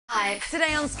Hi.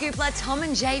 Today on Scoopla, Tom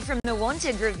and Jay from The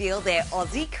Wanted reveal their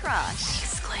Aussie crush.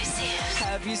 Exclusive.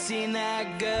 Have you seen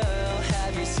that girl?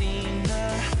 Have you seen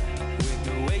her? With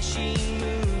the way she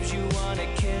moves, you wanna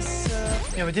kiss her.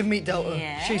 Yeah, we did meet Delta.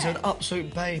 Yeah. She's an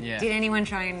absolute babe. Yeah. Did anyone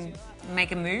try and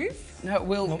make a move? No,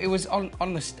 Will, it was on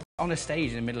a stage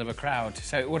in the middle of a crowd,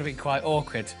 so it would have been quite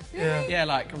awkward. Yeah. Yeah,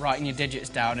 like writing your digits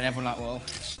down and everyone like, well...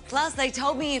 Plus, they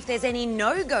told me if there's any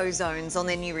no-go zones on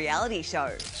their new reality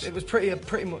show. It was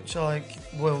pretty much like,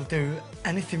 we'll do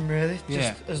anything really, Yeah.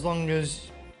 just as long as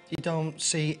you don't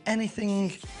see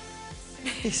anything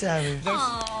this area.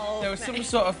 There was some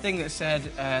sort of thing that said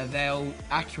they'll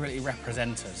accurately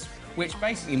represent us, which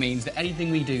basically means that anything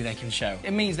we do, they can show.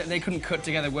 It means that they couldn't cut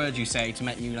together words you say to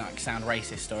make you like sound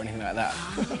racist or anything like that.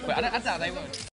 But I doubt they would.